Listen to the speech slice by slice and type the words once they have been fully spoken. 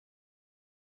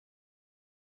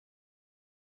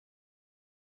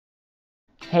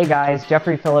Hey guys,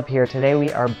 Jeffrey Phillip here. Today we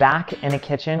are back in a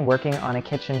kitchen working on a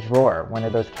kitchen drawer, one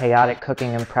of those chaotic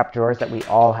cooking and prep drawers that we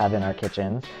all have in our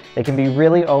kitchens. They can be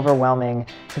really overwhelming.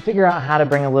 To figure out how to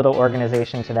bring a little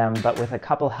organization to them, but with a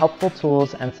couple helpful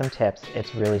tools and some tips,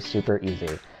 it's really super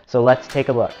easy. So let's take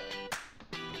a look.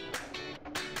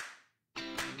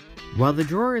 While the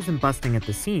drawer isn't busting at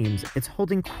the seams, it's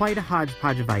holding quite a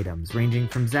hodgepodge of items ranging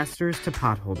from zesters to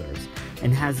pot holders,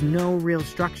 and has no real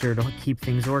structure to keep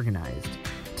things organized.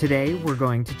 Today, we're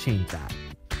going to change that.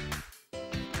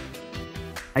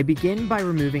 I begin by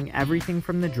removing everything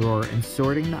from the drawer and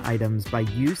sorting the items by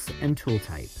use and tool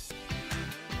type.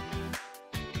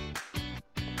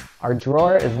 Our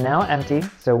drawer is now empty,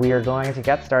 so we are going to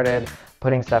get started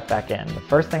putting stuff back in. The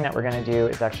first thing that we're going to do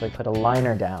is actually put a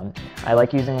liner down. I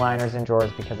like using liners in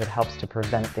drawers because it helps to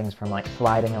prevent things from like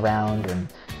sliding around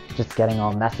and just getting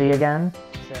all messy again.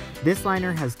 This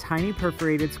liner has tiny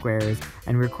perforated squares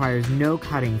and requires no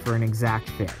cutting for an exact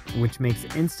fit, which makes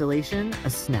installation a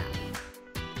snap.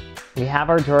 We have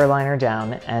our drawer liner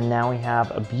down, and now we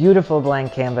have a beautiful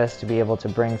blank canvas to be able to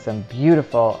bring some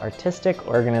beautiful artistic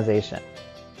organization.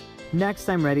 Next,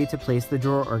 I'm ready to place the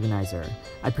drawer organizer.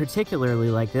 I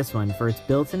particularly like this one for its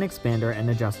built-in expander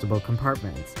and adjustable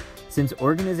compartments. Since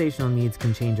organizational needs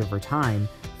can change over time,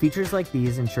 features like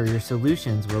these ensure your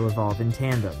solutions will evolve in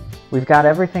tandem. We've got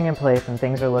everything in place and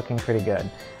things are looking pretty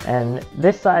good. And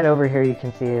this side over here you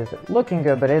can see is looking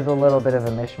good, but is a little bit of a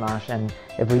mishmash, and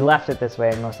if we left it this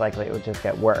way, most likely it would just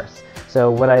get worse.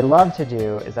 So what I love to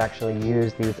do is actually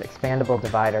use these expandable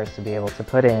dividers to be able to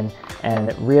put in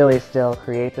and really still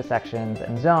create the sections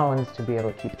and zones to be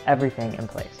able to keep everything in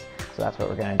place. So that's what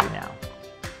we're going to do now.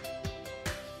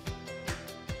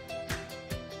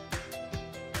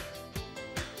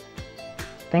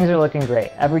 Things are looking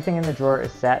great. Everything in the drawer is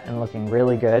set and looking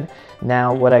really good.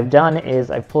 Now what I've done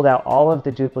is I've pulled out all of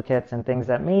the duplicates and things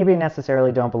that maybe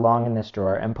necessarily don't belong in this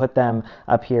drawer and put them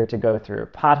up here to go through.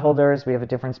 Pot holders, we have a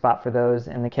different spot for those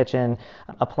in the kitchen.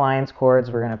 Appliance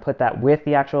cords, we're going to put that with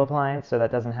the actual appliance so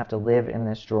that doesn't have to live in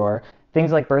this drawer.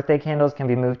 Things like birthday candles can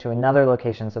be moved to another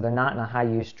location so they're not in a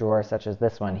high-use drawer such as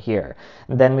this one here.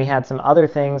 Then we had some other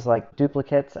things like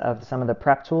duplicates of some of the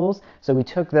prep tools, so we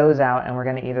took those out and we're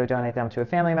going to either donate them to a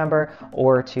family member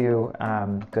or to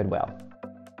Goodwill.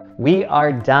 We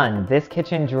are done. This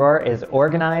kitchen drawer is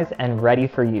organized and ready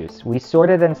for use. We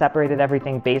sorted and separated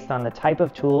everything based on the type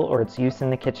of tool or its use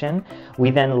in the kitchen. We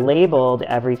then labeled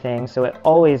everything so it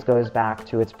always goes back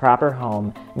to its proper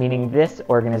home, meaning this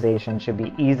organization should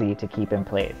be easy to keep in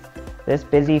place. This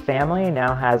busy family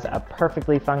now has a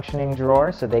perfectly functioning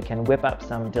drawer so they can whip up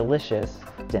some delicious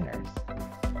dinners.